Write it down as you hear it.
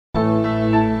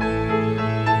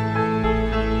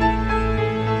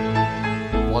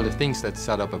things that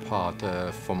set up apart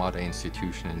from other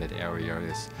institutions in that area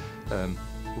is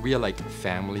we are like a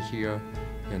family here.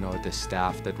 You know, the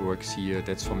staff that works here,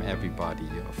 that's from everybody,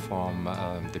 from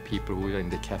the people who are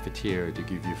in the cafeteria to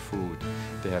give you food.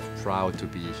 They are proud to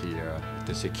be here.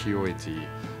 The security,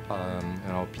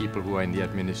 you know, people who are in the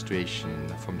administration,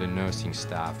 from the nursing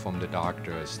staff, from the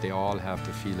doctors, they all have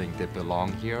the feeling they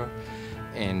belong here.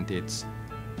 And it's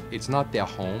not their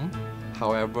home,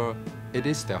 however, it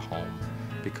is their home,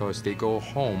 because they go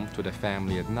home to the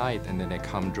family at night and then they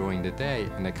come during the day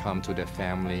and they come to their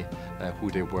family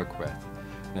who they work with.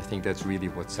 And I think that's really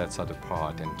what sets us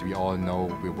apart, and we all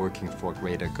know we're working for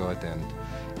greater good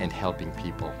and helping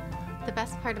people. The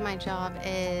best part of my job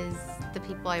is the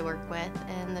people I work with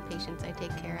and the patients I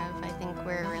take care of. I think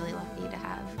we're really lucky to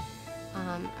have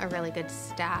a really good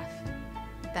staff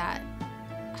that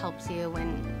helps you and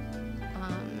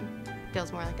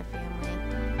feels more like a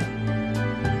family.